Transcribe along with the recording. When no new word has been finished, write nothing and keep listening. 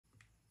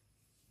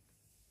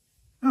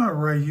All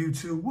right,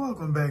 YouTube,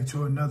 welcome back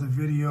to another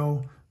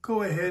video.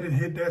 Go ahead and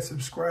hit that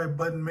subscribe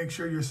button. Make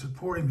sure you're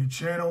supporting the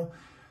channel.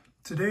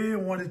 Today, I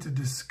wanted to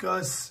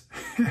discuss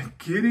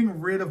getting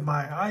rid of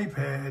my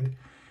iPad,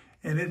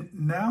 and it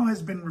now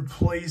has been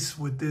replaced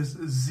with this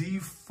Z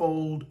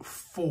Fold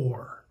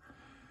 4.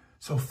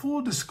 So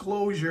full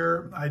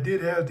disclosure, I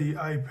did have the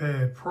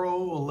iPad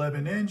Pro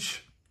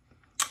 11-inch,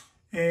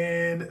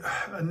 and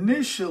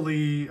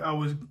initially I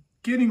was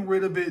getting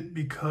rid of it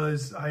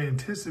because I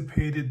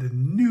anticipated the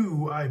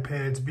new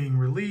iPads being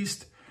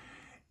released,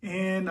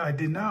 and I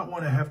did not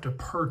want to have to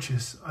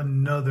purchase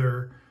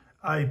another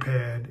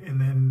iPad and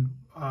then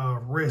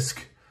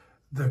risk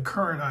the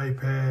current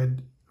iPad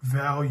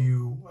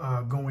value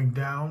going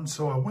down.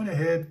 So I went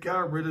ahead,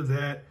 got rid of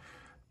that,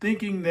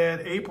 thinking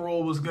that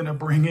April was going to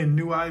bring in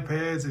new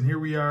iPads, and here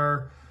we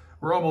are.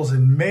 We're almost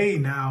in May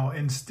now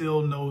and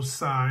still no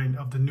sign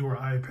of the newer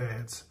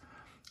iPads.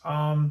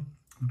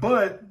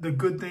 But the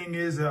good thing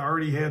is that I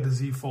already had the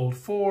Z Fold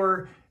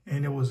 4,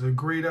 and it was a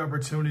great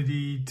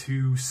opportunity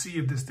to see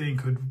if this thing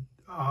could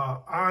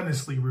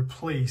honestly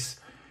replace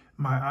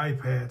my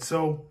iPad.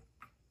 So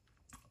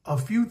a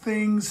few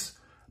things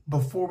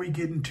before we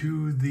get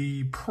into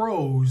the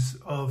pros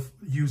of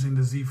using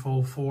the Z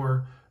Fold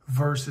 4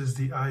 versus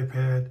the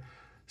iPad.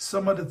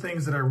 Some of the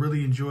things that I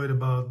really enjoyed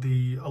about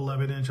the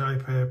 11-inch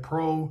iPad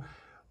Pro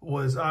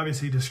was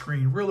obviously the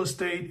screen real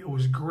estate. It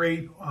was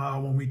great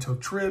when we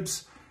took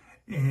trips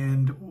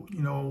and, you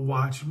know,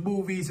 watch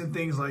movies and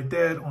things like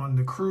that on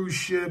the cruise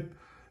ship.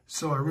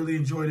 So I really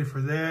enjoyed it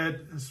for that.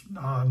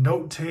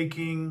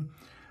 Note-taking.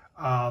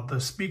 The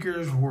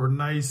speakers were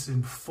nice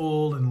and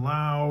full and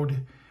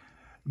loud.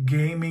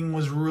 Gaming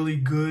was really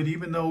good.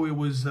 Even though it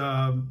was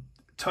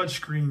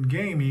touchscreen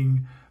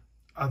gaming,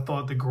 I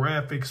thought the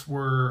graphics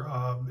were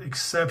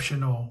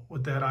exceptional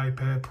with that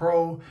iPad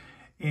Pro,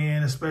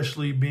 and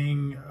especially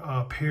being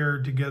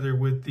paired together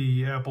with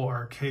the Apple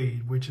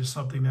Arcade, which is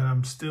something that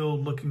I'm still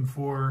looking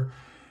for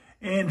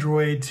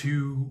Android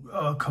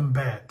to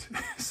combat.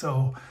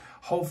 So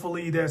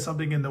hopefully that's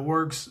something in the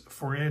works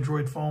for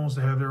Android phones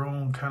to have their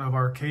own kind of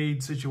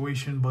arcade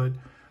situation, but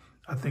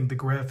I think the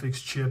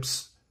graphics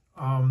chips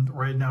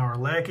right now are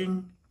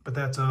lacking, but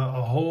that's a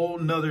whole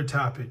nother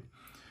topic.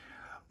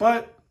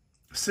 But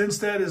since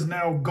that is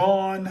now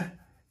gone,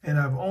 and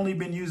I've only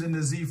been using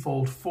the Z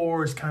Fold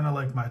 4, it's kind of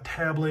like my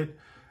tablet.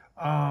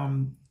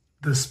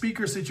 The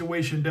speaker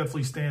situation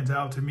definitely stands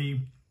out to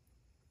me,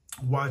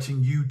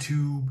 watching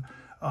YouTube,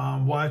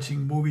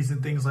 watching movies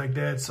and things like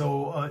that.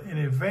 So an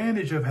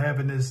advantage of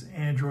having this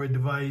Android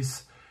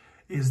device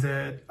is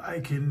that I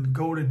can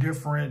go to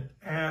different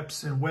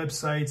apps and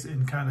websites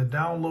and kind of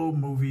download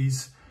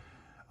movies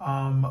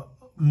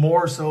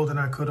more so than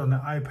I could on the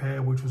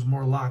iPad, which was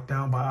more locked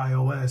down by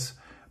iOS.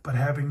 But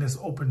having this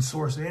open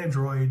source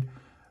Android,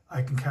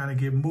 I can kind of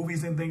get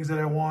movies and things that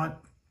I want.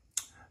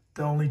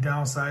 The only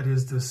downside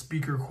is the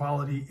speaker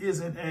quality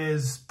isn't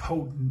as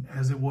potent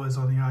as it was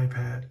on the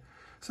iPad.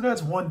 So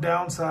that's one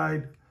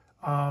downside.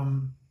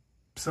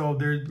 So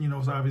there, you know,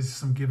 is obviously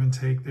some give and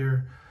take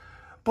there.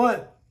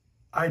 But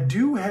I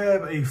do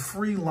have a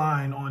free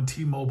line on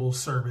T-Mobile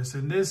service,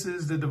 and this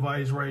is the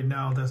device right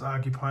now that's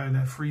occupying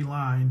that free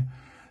line.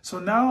 So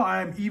now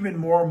I'm even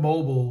more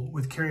mobile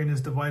with carrying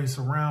this device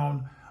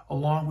around,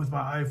 along with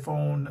my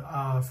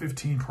iPhone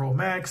 15 Pro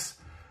Max.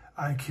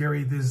 I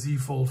carry this Z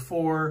Fold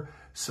 4.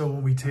 So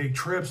when we take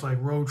trips, like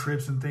road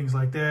trips and things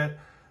like that,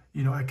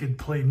 you know, I could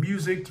play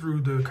music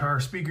through the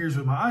car speakers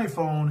with my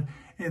iPhone,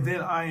 and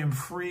then I am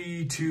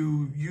free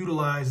to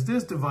utilize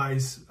this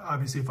device.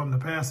 Obviously, if I'm the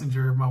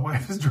passenger, my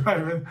wife is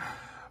driving,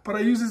 but I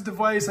use this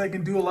device. I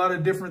can do a lot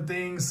of different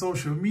things,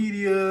 social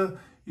media.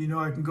 You know,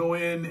 I can go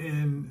in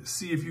and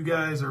see if you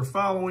guys are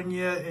following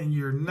yet, and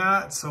you're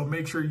not. So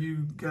make sure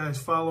you guys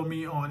follow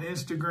me on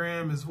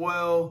Instagram as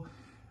well.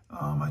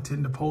 I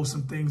tend to post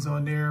some things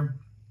on there.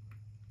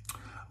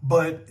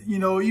 But, you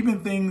know, even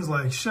things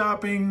like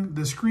shopping,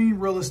 the screen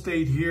real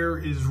estate here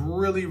is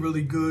really,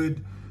 really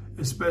good,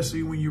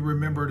 especially when you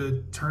remember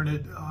to turn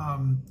it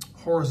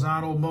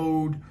horizontal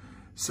mode.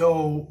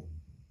 So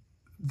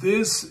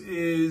this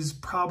is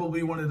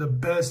probably one of the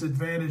best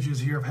advantages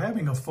here of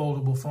having a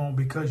foldable phone,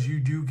 because you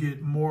do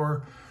get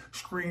more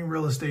screen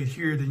real estate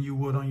here than you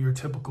would on your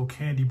typical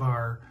candy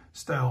bar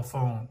style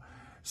phone.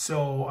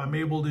 So I'm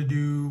able to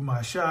do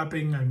my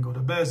shopping. I can go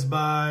to Best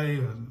Buy,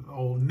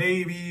 Old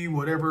Navy,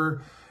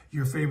 whatever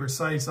your favorite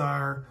sites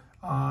are,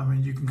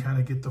 and you can kind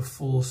of get the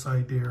full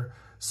site there.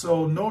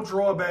 So no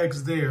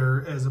drawbacks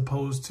there as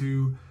opposed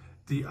to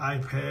the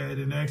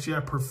iPad. And actually, I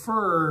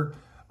prefer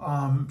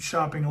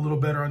shopping a little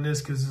better on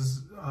this because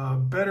it's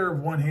better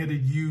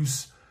one-handed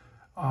use,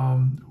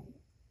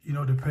 you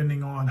know,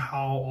 depending on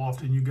how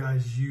often you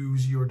guys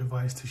use your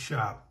device to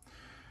shop.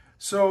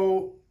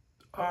 So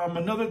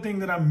another thing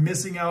that I'm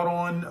missing out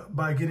on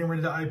by getting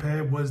rid of the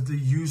iPad was the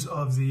use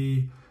of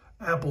the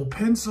Apple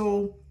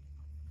Pencil.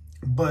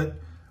 But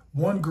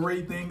one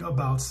great thing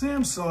about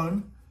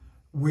Samsung,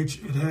 which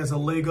it has a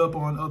leg up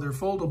on other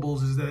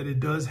foldables, is that it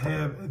does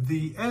have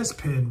the S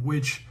Pen,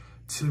 which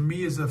to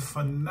me is a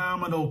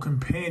phenomenal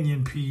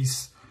companion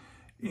piece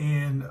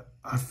And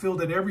I feel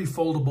that every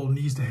foldable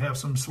needs to have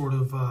some sort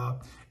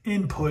of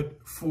input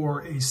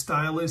for a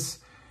stylus.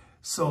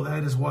 So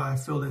that is why I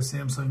feel that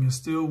Samsung is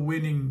still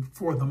winning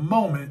for the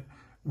moment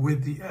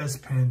with the S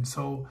Pen.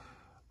 So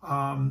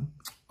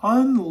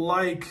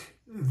unlike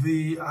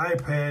the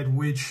iPad,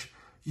 which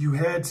you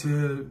had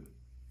to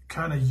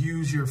kind of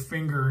use your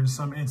finger in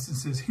some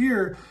instances,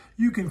 here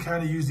you can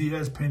kind of use the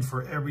S Pen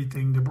for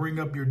everything, to bring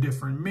up your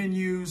different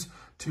menus,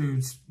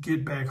 to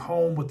get back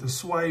home with the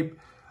swipe.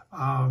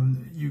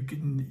 You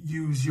can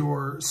use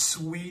your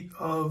suite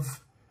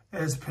of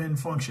S Pen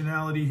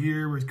functionality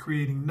here with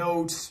creating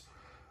notes.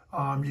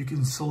 You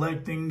can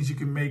select things, you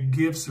can make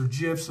GIFs or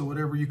GIFs or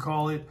whatever you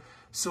call it.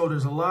 So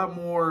there's a lot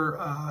more,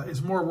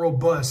 it's more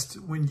robust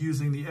when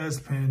using the S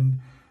Pen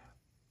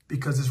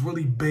because it's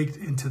really baked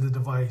into the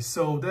device.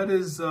 So that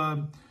is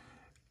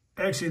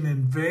actually an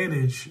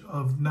advantage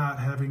of not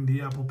having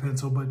the Apple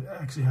Pencil, but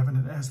actually having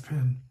an S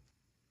Pen.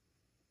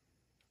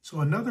 So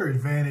another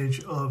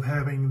advantage of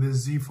having this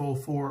Z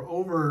Fold 4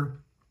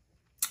 over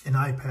an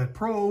iPad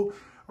Pro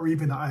or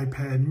even the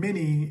iPad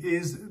mini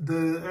is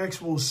the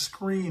actual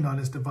screen on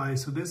this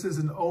device. So this is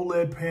an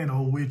OLED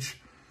panel, which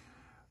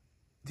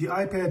the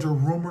iPads are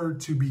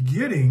rumored to be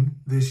getting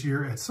this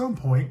year at some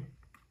point.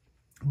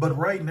 But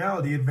right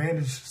now, the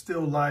advantage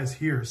still lies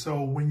here.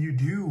 So when you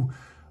do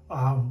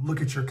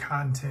look at your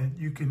content,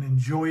 you can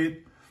enjoy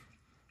it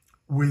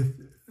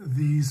with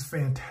these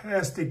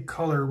fantastic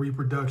color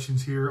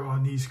reproductions here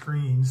on these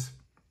screens.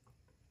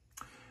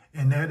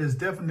 And that is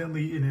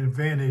definitely an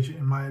advantage,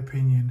 in my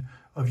opinion,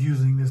 of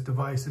using this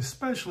device,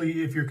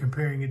 especially if you're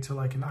comparing it to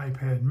like an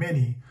iPad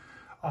mini,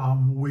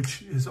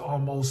 which is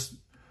almost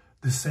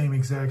the same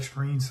exact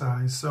screen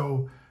size.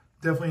 So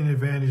definitely an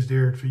advantage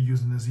there to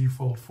using the Z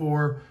Fold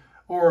 4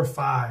 or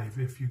 5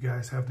 if you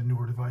guys have the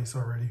newer device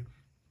already.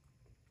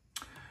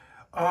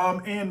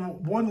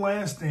 And one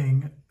last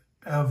thing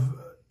of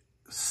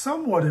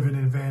somewhat of an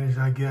advantage,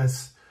 I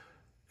guess,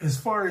 as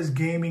far as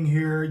gaming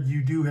here,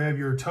 you do have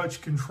your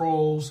touch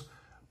controls,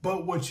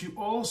 but what you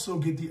also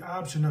get the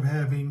option of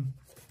having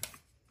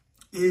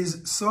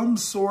is some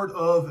sort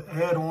of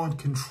add-on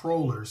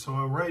controller. So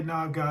right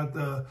now I've got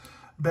the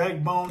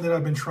Backbone that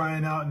I've been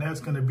trying out, and that's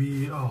going to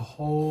be a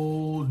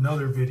whole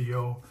nother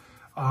video.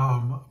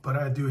 But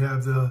I do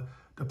have the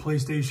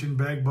PlayStation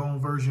Backbone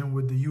version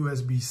with the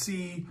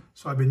USB-C.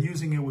 So I've been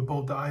using it with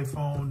both the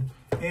iPhone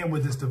and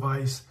with this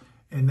device.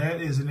 And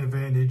that is an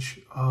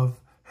advantage of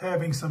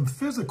having some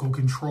physical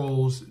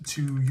controls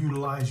to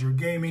utilize your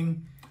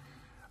gaming.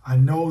 I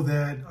know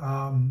that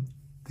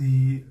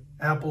the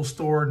Apple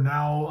Store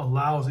now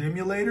allows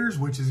emulators,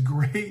 which is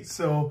great.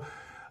 So,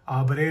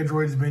 but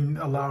Android has been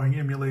allowing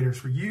emulators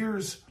for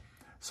years.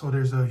 So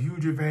there's a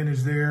huge advantage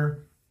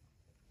there.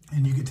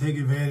 And you can take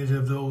advantage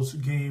of those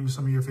games,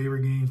 some of your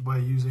favorite games, by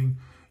using,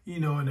 you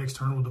know, an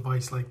external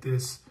device like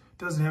this. It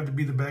doesn't have to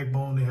be the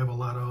Backbone. They have a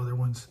lot of other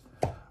ones.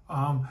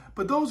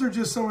 But those are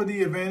just some of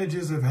the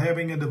advantages of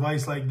having a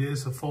device like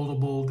this, a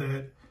foldable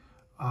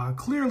that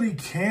clearly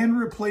can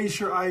replace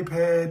your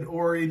iPad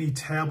or any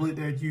tablet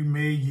that you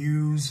may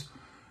use.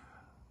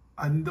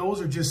 And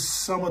those are just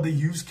some of the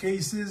use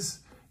cases.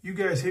 You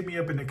guys hit me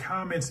up in the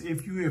comments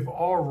if you have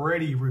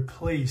already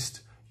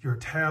replaced your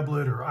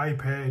tablet or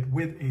iPad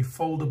with a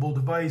foldable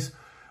device,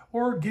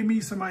 or give me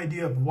some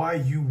idea of why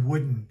you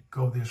wouldn't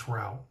go this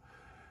route.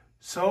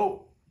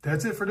 So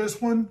that's it for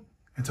this one.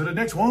 Until the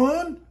next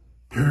one,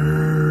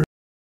 peace.